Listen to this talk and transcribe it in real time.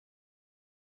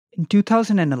In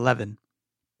 2011,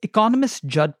 economist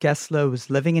Judd Kessler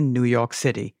was living in New York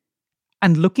City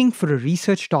and looking for a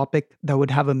research topic that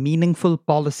would have a meaningful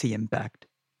policy impact.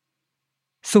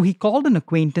 So he called an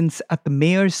acquaintance at the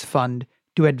Mayor's Fund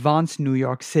to Advance New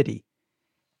York City,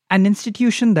 an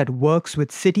institution that works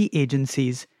with city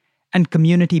agencies and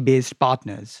community-based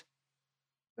partners.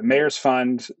 The Mayor's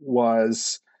Fund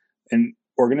was an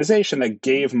organization that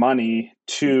gave money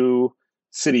to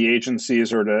city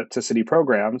agencies or to city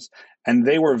programs, and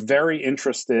they were very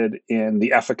interested in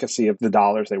the efficacy of the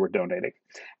dollars they were donating.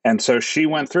 And so she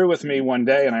went through with me one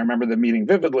day, and I remember the meeting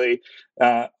vividly,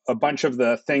 a bunch of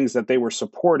the things that they were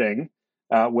supporting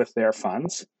with their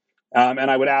funds.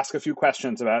 And I would ask a few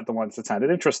questions about the ones that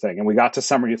sounded interesting. And we got to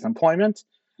summer youth employment,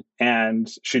 and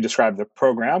she described the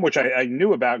program, which I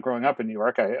knew about growing up in New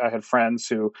York. I had friends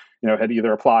who had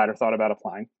either applied or thought about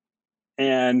applying.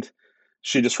 And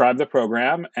she described the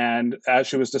program, and as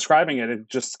she was describing it, it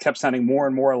just kept sounding more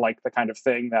and more like the kind of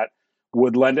thing that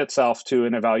would lend itself to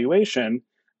an evaluation.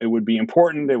 It would be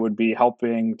important. It would be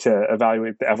helping to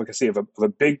evaluate the efficacy of a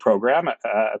big program.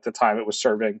 At the time, it was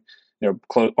serving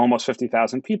almost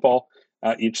 50,000 people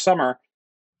each summer.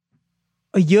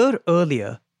 A year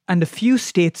earlier, and a few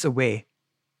states away,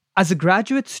 as a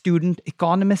graduate student,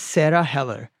 economist Sarah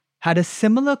Heller had a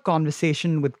similar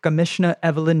conversation with Commissioner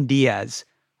Evelyn Diaz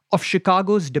of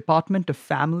Chicago's Department of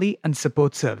Family and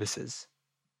Support Services.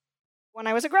 When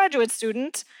I was a graduate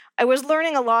student, I was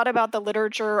learning a lot about the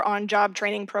literature on job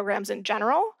training programs in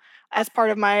general as part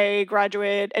of my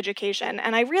graduate education.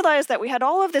 And I realized that we had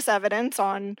all of this evidence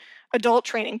on adult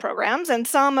training programs and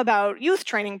some about youth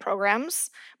training programs,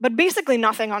 but basically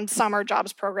nothing on summer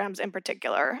jobs programs in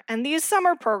particular. And these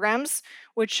summer programs,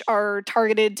 which are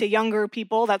targeted to younger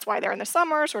people, that's why they're in the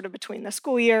summer, sort of between the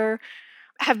school year,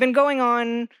 have been going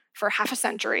on for half a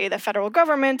century. The federal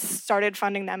government started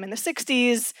funding them in the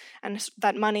 60s, and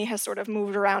that money has sort of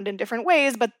moved around in different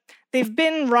ways, but they've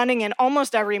been running in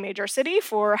almost every major city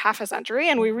for half a century,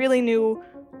 and we really knew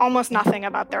almost nothing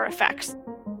about their effects.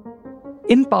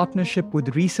 In partnership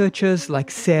with researchers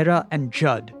like Sarah and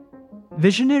Judd,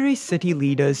 visionary city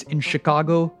leaders in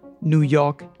Chicago, New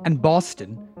York, and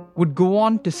Boston would go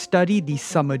on to study these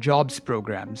summer jobs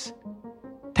programs.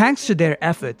 Thanks to their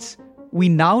efforts, we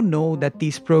now know that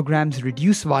these programs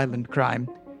reduce violent crime,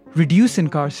 reduce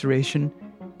incarceration,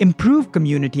 improve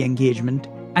community engagement,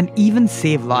 and even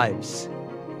save lives.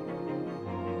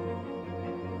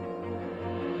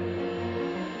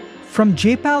 From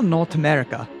JPAL North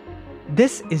America,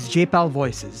 this is JPAL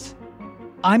Voices.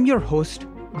 I'm your host,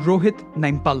 Rohit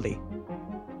Naimpalli.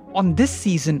 On this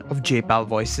season of JPAL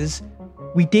Voices,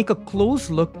 we take a close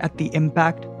look at the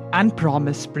impact and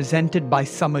promise presented by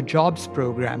summer jobs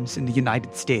programs in the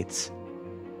United States.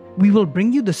 We will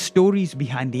bring you the stories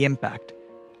behind the impact,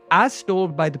 as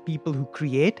told by the people who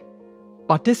create,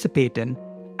 participate in,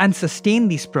 and sustain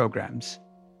these programs.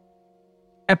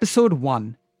 Episode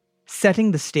 1,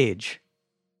 Setting the Stage.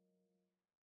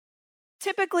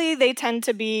 Typically, they tend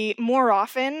to be more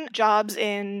often jobs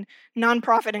in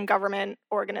nonprofit and government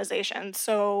organizations.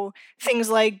 So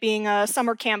things like being a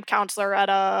summer camp counselor at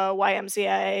a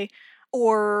YMCA,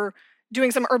 or doing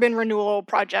some urban renewal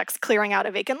projects, clearing out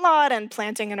a vacant lot and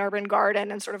planting an urban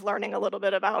garden and sort of learning a little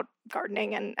bit about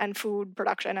gardening and food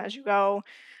production as you go.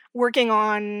 Working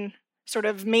on sort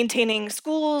of maintaining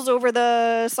schools over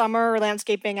the summer,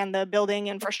 landscaping and the building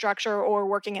infrastructure, or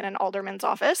working in an alderman's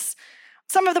office.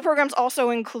 Some of the programs also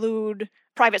include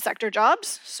private sector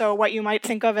jobs, so what you might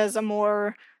think of as a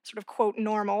more sort of, quote,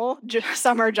 normal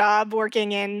summer job,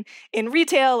 working in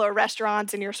retail or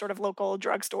restaurants in your sort of local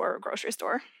drugstore or grocery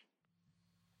store.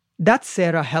 That's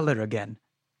Sarah Heller again,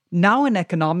 now an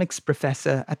economics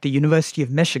professor at the University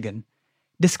of Michigan,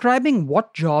 describing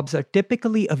what jobs are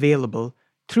typically available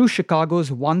through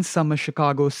Chicago's One Summer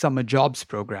Chicago Summer Jobs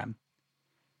program.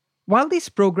 While these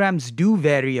programs do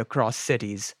vary across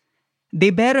cities, they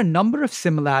bear a number of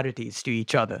similarities to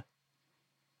each other.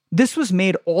 This was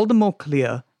made all the more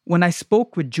clear when I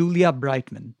spoke with Julia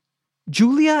Brightman.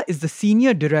 Julia is the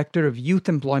Senior Director of Youth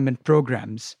Employment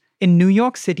Programs in New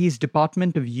York City's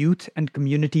Department of Youth and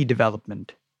Community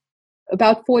Development.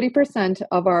 About 40%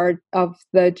 of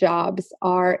the jobs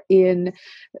are in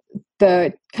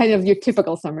the kind of your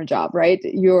typical summer job, right?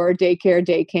 Your daycare,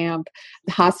 day camp,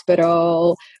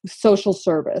 hospital, social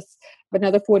service. But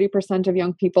another 40% of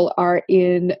young people are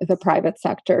in the private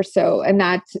sector. And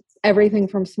that's everything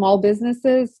from small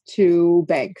businesses to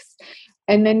banks.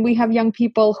 And then we have young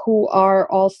people who are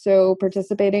also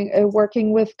participating,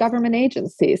 working with government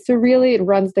agencies. So really it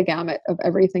runs the gamut of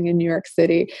everything in New York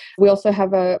City. We also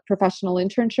have a professional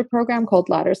internship program called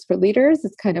Ladders for Leaders.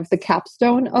 It's kind of the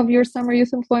capstone of your summer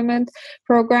youth employment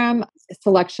program.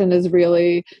 Selection is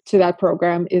really to that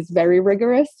program is very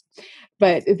rigorous,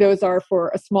 but those are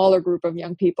for a smaller group of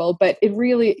young people. But it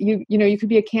really, you could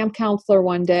be a camp counselor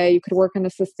one day, you could work on a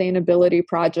sustainability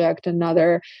project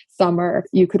another summer,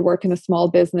 you could work in a small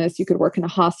business, you could work in a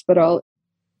hospital.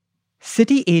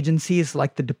 City agencies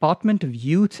like the Department of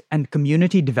Youth and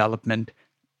Community Development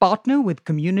partner with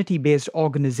community-based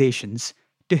organizations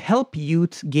to help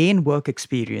youth gain work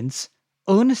experience,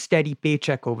 earn a steady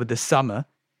paycheck over the summer,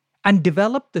 and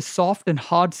develop the soft and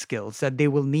hard skills that they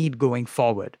will need going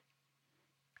forward.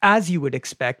 As you would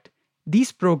expect,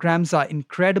 these programs are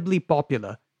incredibly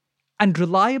popular and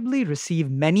reliably receive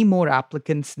many more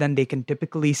applicants than they can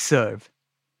typically serve.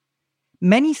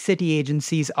 Many city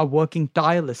agencies are working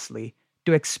tirelessly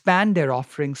to expand their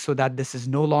offerings so that this is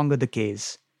no longer the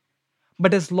case.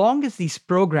 But as long as these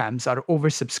programs are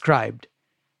oversubscribed,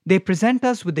 they present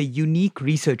us with a unique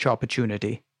research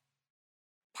opportunity.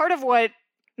 Part of what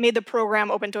made the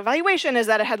program open to evaluation is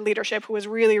that it had leadership who was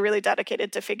really, really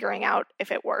dedicated to figuring out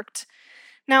if it worked.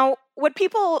 Now, what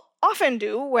people often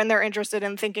do when they're interested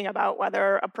in thinking about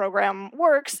whether a program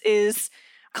works is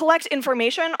collect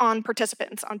information on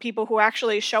participants, on people who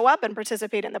actually show up and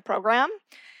participate in the program,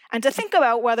 and to think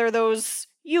about whether those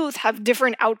youth have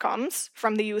different outcomes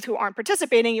from the youth who aren't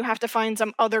participating. You have to find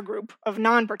some other group of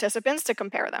non-participants to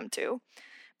compare them to.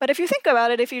 But if you think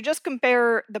about it, if you just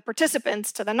compare the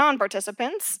participants to the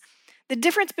non-participants, the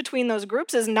difference between those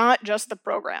groups is not just the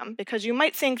program, because you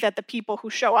might think that the people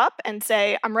who show up and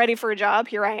say, I'm ready for a job,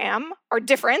 here I am, are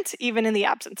different, even in the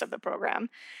absence of the program.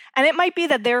 And it might be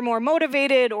that they're more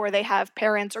motivated, or they have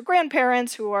parents or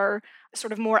grandparents who are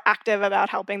sort of more active about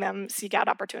helping them seek out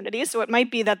opportunities. So it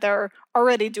might be that they're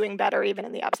already doing better, even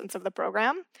in the absence of the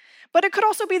program. But it could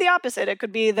also be the opposite. It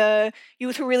could be the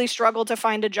youth who really struggle to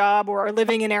find a job or are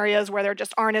living in areas where there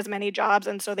just aren't as many jobs,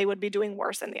 and so they would be doing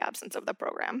worse in the absence of the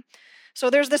program. So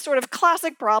there's this sort of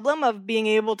classic problem of being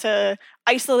able to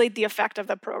isolate the effect of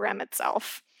the program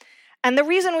itself. And the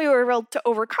reason we were able to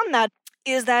overcome that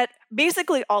is that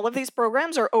basically all of these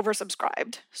programs are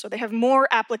oversubscribed. So they have more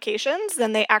applications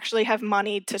than they actually have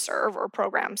money to serve or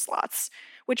program slots,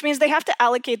 which means they have to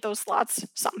allocate those slots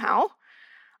somehow.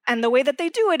 And the way that they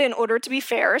do it, in order to be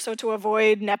fair, so to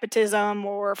avoid nepotism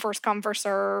or first come, first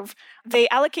serve, they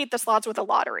allocate the slots with a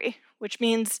lottery, which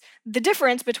means the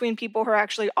difference between people who are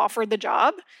actually offered the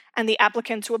job and the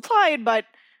applicants who applied but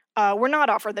were not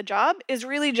offered the job is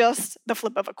really just the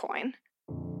flip of a coin.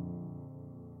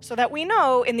 So that we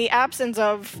know, in the absence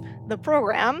of the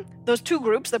program, those two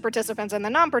groups, the participants and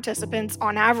the non-participants,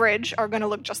 on average are going to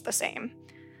look just the same.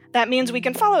 That means we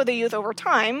can follow the youth over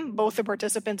time, both the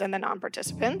participants and the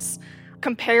non-participants,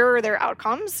 compare their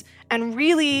outcomes, and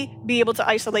really be able to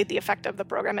isolate the effect of the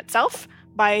program itself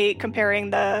by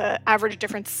comparing the average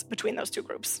difference between those two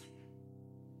groups.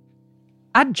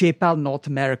 At JPAL North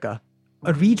America,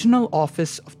 a regional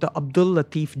office of the Abdul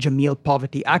Latif Jameel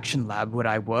Poverty Action Lab where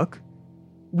I work,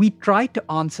 we try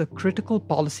to answer critical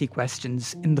policy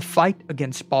questions in the fight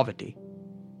against poverty.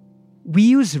 We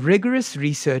use rigorous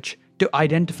research to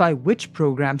identify which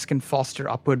programs can foster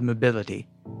upward mobility.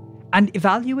 And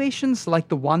evaluations like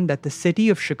the one that the City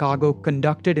of Chicago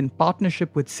conducted in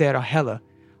partnership with Sarah Heller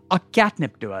are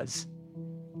catnip to us.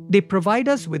 They provide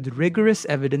us with rigorous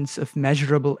evidence of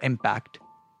measurable impact.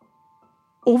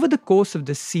 Over the course of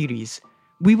this series,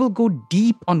 we will go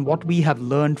deep on what we have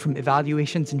learned from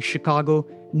evaluations in Chicago,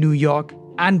 New York,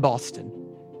 and Boston.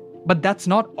 But that's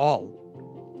not all.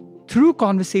 Through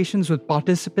conversations with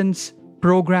participants,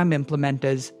 program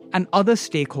implementers, and other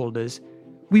stakeholders,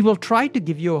 we will try to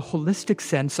give you a holistic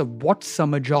sense of what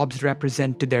summer jobs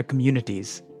represent to their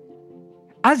communities.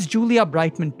 As Julia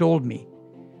Brightman told me,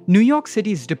 New York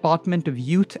City's Department of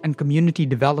Youth and Community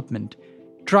Development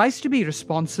tries to be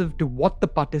responsive to what the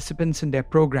participants in their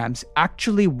programs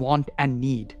actually want and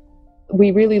need.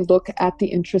 We really look at the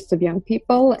interests of young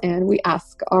people, and we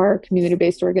ask our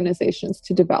community-based organizations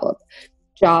to develop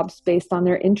jobs based on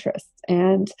their interests.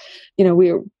 And,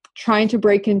 we're trying to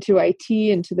break into IT,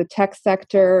 into the tech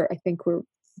sector. I think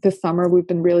this summer we've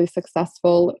been really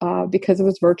successful because it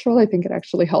was virtual. I think it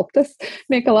actually helped us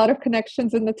make a lot of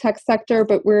connections in the tech sector,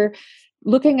 but we're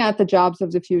looking at the jobs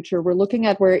of the future. We're looking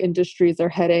at where industries are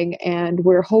heading, and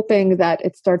we're hoping that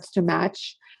it starts to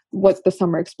match what the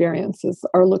summer experiences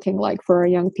are looking like for our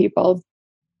young people.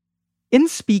 In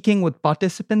speaking with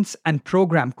participants and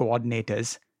program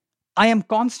coordinators, I am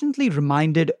constantly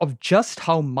reminded of just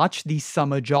how much these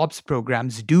summer jobs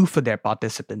programs do for their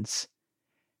participants.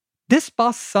 This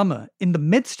past summer, in the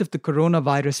midst of the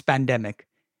coronavirus pandemic,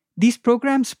 these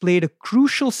programs played a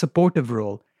crucial supportive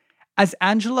role, as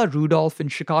Angela Rudolph in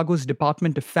Chicago's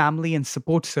Department of Family and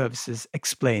Support Services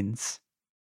explains.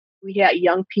 We had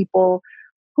young people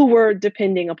who were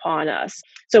depending upon us.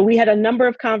 So we had a number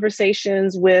of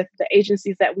conversations with the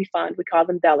agencies that we fund. We call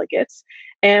them delegates.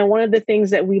 And one of the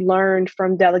things that we learned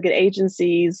from delegate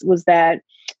agencies was that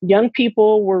young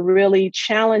people were really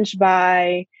challenged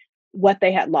by what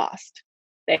they had lost.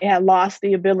 They had lost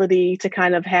the ability to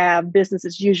kind of have business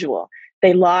as usual.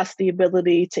 They lost the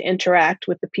ability to interact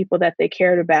with the people that they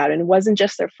cared about. And it wasn't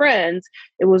just their friends,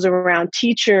 it was around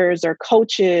teachers or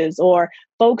coaches or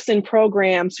folks in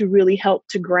programs who really helped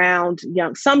to ground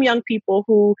some young people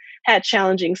who had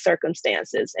challenging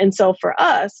circumstances. And so for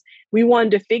us, we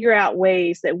wanted to figure out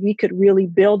ways that we could really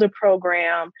build a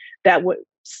program that would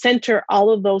center all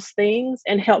of those things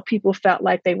and help people felt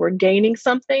like they were gaining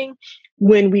something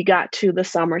when we got to the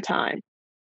summertime.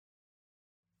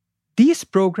 These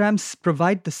programs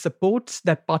provide the supports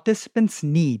that participants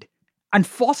need and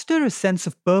foster a sense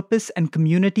of purpose and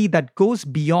community that goes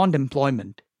beyond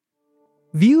employment.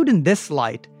 Viewed in this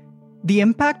light, the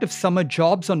impact of summer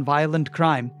jobs on violent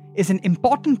crime is an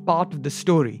important part of the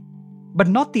story, but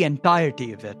not the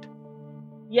entirety of it.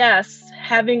 Yes,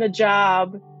 having a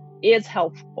job is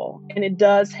helpful and it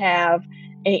does have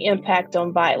an impact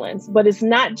on violence, but it's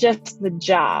not just the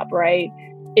job, right?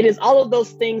 It is all of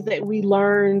those things that we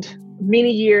learned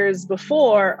many years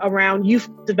before around youth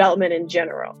development in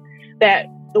general. That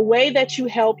the way that you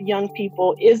help young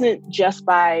people isn't just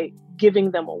by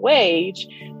giving them a wage.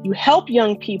 You help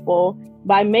young people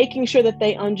by making sure that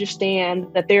they understand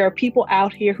that there are people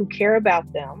out here who care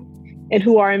about them and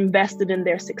who are invested in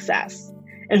their success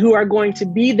and who are going to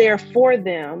be there for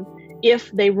them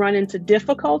if they run into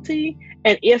difficulty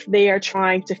and if they are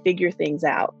trying to figure things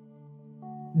out.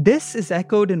 This is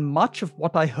echoed in much of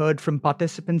what I heard from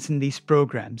participants in these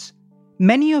programs,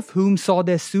 many of whom saw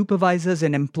their supervisors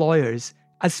and employers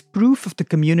as proof of the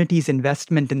community's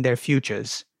investment in their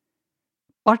futures.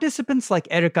 Participants like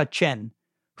Erica Chen,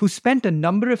 who spent a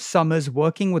number of summers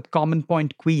working with Common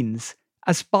Point Queens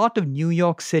as part of New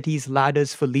York City's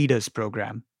Ladders for Leaders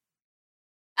program.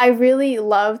 I really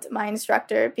loved my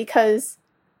instructor because,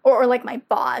 or like my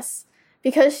boss,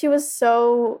 because she was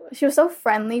so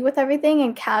friendly with everything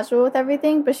and casual with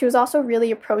everything, but she was also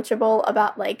really approachable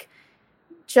about like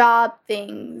job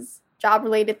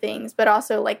related things, but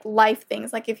also like life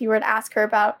things. Like if you were to ask her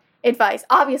about advice,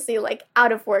 obviously like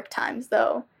out of work times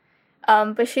though.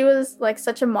 But she was like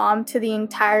such a mom to the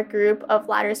entire group of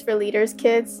Ladders for Leaders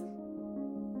kids.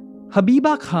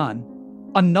 Habiba Khan,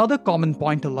 another Common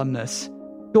Point alumnus,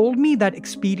 told me that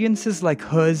experiences like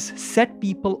hers set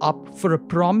people up for a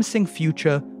promising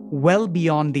future well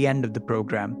beyond the end of the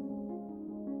program.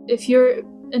 If you're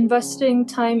investing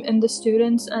time in the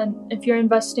students and if you're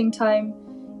investing time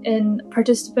in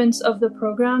participants of the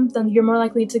program, then you're more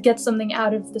likely to get something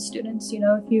out of the students. You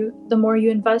know, the more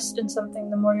you invest in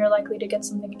something, the more you're likely to get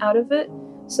something out of it.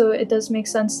 So it does make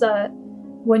sense that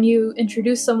when you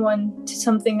introduce someone to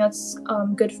something that's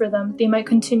good for them, they might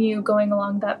continue going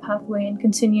along that pathway and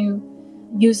continue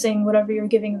using whatever you're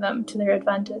giving them to their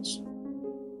advantage.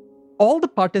 All the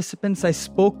participants I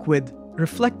spoke with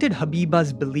reflected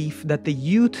Habiba's belief that the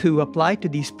youth who apply to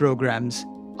these programs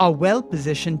are well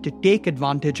positioned to take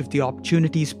advantage of the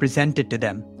opportunities presented to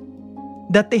them,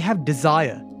 that they have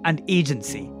desire and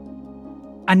agency.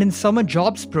 And in summer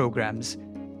jobs programs,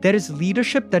 there is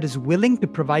leadership that is willing to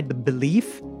provide the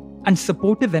belief and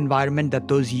supportive environment that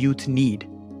those youth need.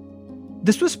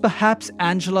 This was perhaps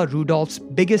Angela Rudolph's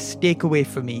biggest takeaway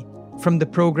for me from the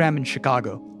program in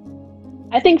Chicago.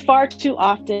 I think far too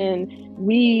often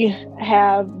we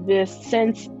have this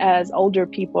sense as older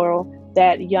people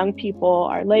that young people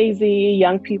are lazy,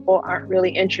 young people aren't really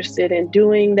interested in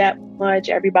doing that much.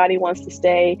 Everybody wants to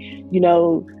stay,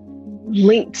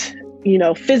 linked,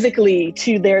 physically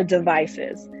to their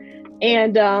devices.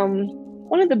 And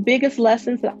one of the biggest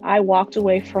lessons that I walked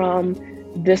away from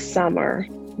this summer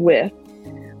with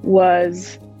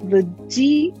was the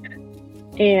deep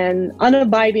and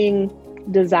unabiding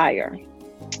desire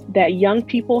that young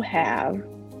people have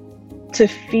to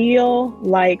feel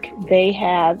like they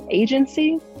have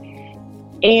agency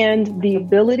and the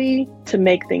ability to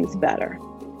make things better.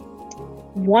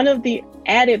 One of the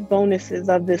added bonuses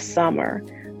of this summer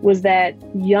was that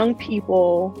young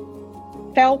people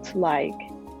felt like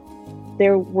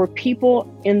there were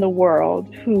people in the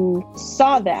world who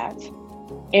saw that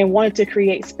and wanted to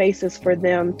create spaces for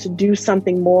them to do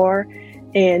something more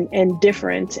and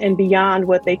different and beyond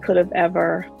what they could have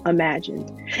ever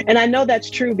imagined. And I know that's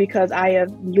true because I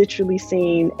have literally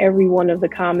seen every one of the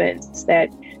comments that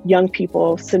young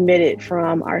people submitted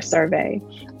from our survey.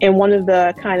 And one of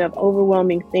the kind of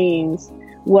overwhelming themes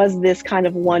was this kind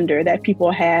of wonder that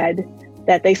people had,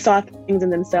 that they saw things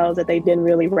in themselves that they didn't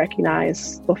really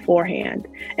recognize beforehand,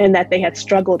 and that they had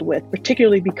struggled with,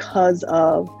 particularly because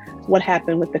of what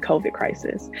happened with the COVID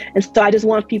crisis. And so I just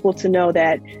want people to know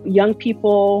that young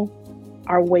people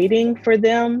are waiting for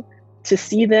them, to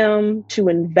see them, to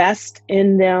invest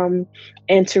in them,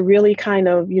 and to really kind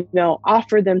of,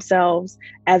 offer themselves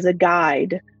as a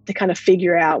guide to kind of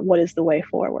figure out what is the way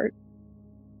forward.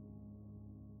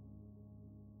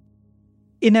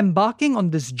 In embarking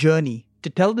on this journey to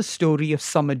tell the story of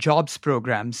summer jobs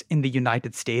programs in the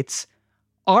United States,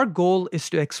 our goal is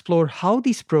to explore how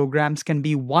these programs can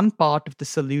be one part of the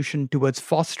solution towards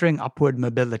fostering upward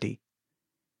mobility.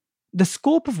 The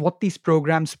scope of what these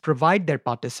programs provide their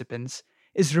participants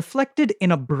is reflected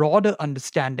in a broader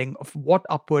understanding of what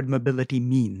upward mobility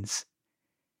means.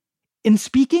 In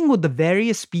speaking with the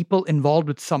various people involved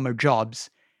with summer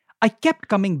jobs, I kept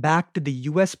coming back to the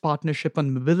US Partnership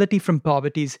on Mobility from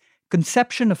Poverty's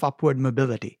conception of upward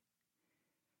mobility.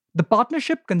 The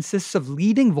partnership consists of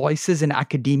leading voices in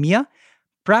academia,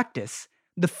 practice,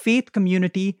 the faith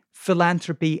community,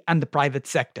 philanthropy, and the private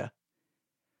sector.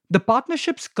 The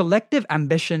partnership's collective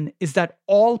ambition is that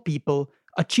all people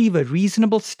achieve a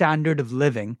reasonable standard of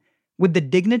living with the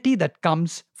dignity that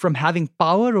comes from having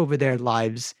power over their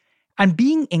lives and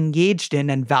being engaged in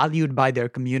and valued by their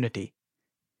community.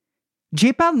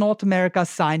 J-PAL North America's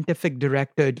scientific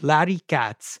director, Larry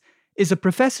Katz, is a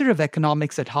professor of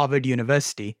economics at Harvard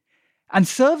University and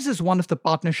serves as one of the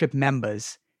partnership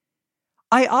members.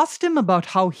 I asked him about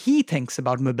how he thinks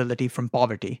about mobility from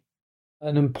poverty.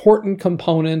 An important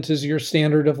component is your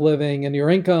standard of living and your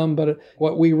income, but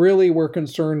what we really were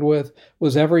concerned with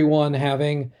was everyone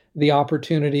having the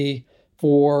opportunity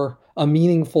for a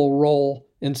meaningful role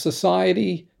in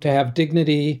society, to have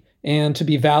dignity, and to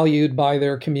be valued by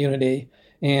their community,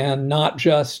 and not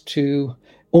just to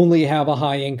only have a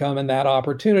high income and that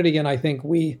opportunity. And I think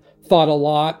we thought a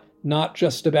lot, not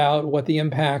just about what the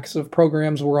impacts of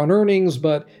programs were on earnings,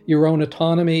 but your own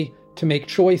autonomy to make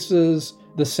choices,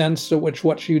 the sense to which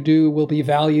what you do will be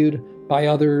valued by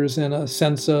others, and a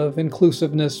sense of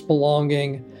inclusiveness,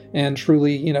 belonging, and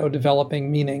truly,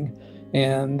 developing meaning.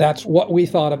 And that's what we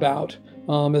thought about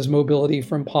as mobility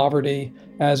from poverty,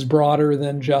 as broader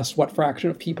than just what fraction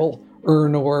of people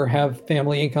earn or have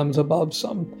family incomes above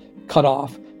some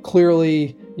cutoff.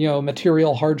 Clearly,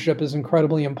 material hardship is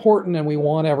incredibly important, and we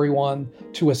want everyone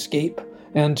to escape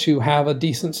and to have a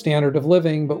decent standard of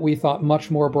living, but we thought much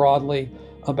more broadly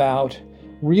about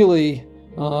really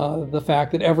the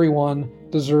fact that everyone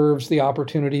deserves the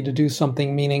opportunity to do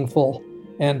something meaningful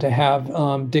and to have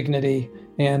dignity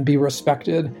and be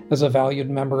respected as a valued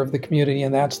member of the community.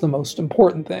 And that's the most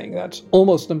important thing. That's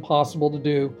almost impossible to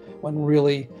do when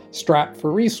really strapped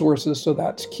for resources, so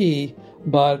that's key.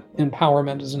 But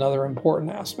empowerment is another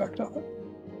important aspect of it.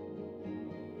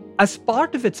 As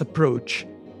part of its approach,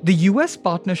 the US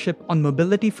Partnership on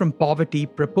Mobility from Poverty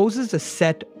proposes a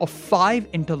set of 5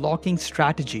 interlocking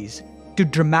strategies to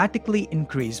dramatically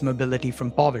increase mobility from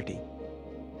poverty.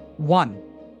 1.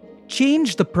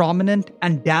 Change the prominent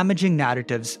and damaging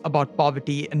narratives about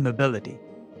poverty and mobility.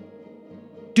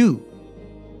 2.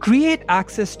 Create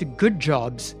access to good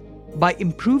jobs by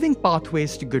improving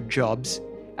pathways to good jobs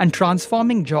and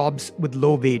transforming jobs with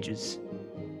low wages.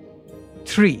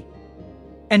 3.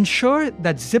 Ensure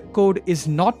that zip code is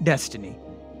not destiny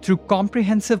through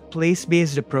comprehensive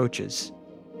place-based approaches.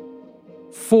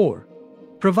 4.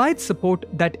 Provide support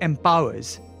that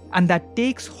empowers and that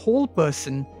takes whole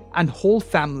person and whole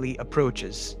family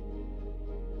approaches.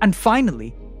 And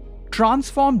finally,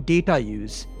 transform data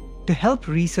use to help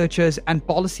researchers and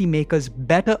policymakers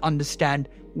better understand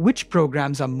which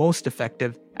programs are most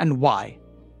effective and why.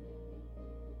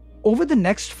 Over the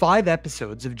next 5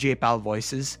 episodes of J-PAL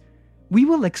Voices, we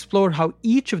will explore how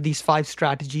each of these 5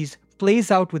 strategies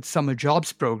plays out with summer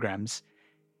jobs programs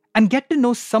and get to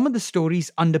know some of the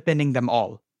stories underpinning them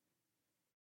all.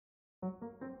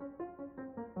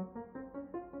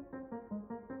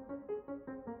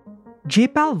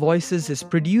 J-PAL Voices is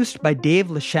produced by Dave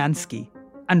Lashansky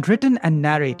and written and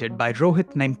narrated by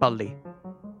Rohit Naimpalli.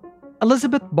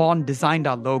 Elizabeth Bond designed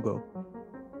our logo.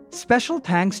 Special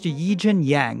thanks to Yijin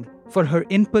Yang for her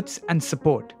inputs and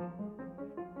support.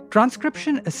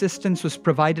 Transcription assistance was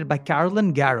provided by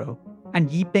Carolyn Garrow and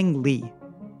Yiping Lee.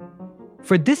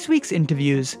 For this week's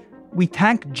interviews, we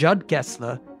thank Judd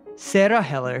Kessler, Sarah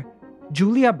Heller,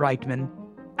 Julia Brightman,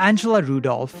 Angela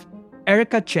Rudolph,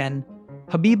 Erica Chen,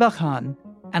 Habiba Khan,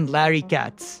 and Larry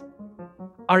Katz.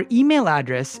 Our email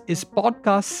address is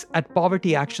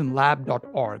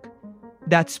podcasts@povertyactionlab.org.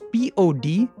 That's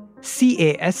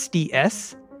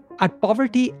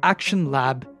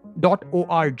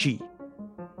podcasts@povertyactionlab.org.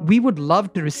 We would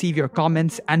love to receive your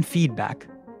comments and feedback.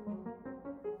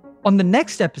 On the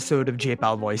next episode of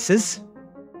JPAL Voices,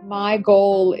 my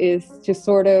goal is to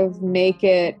sort of make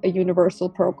it a universal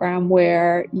program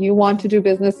where you want to do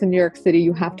business in New York City,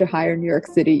 you have to hire New York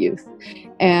City youth.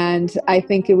 And I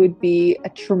think it would be a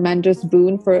tremendous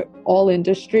boon for all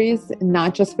industries,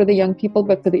 not just for the young people,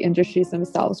 but for the industries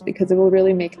themselves, because it will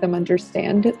really make them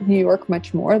understand New York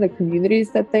much more, the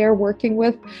communities that they are working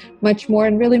with much more,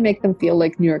 and really make them feel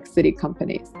like New York City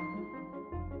companies.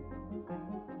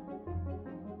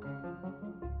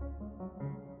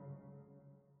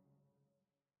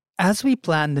 As we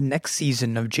plan the next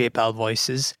season of JPAL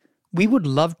Voices, we would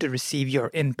love to receive your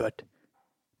input.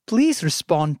 Please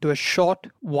respond to a short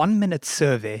 1-minute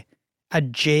survey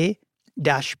at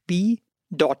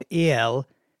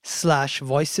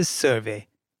j-p.al/voices survey.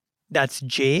 That's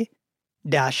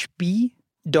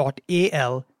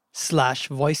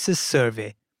j-p.al/voices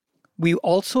survey. We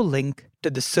also link to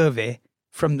the survey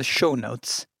from the show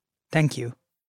notes. Thank you.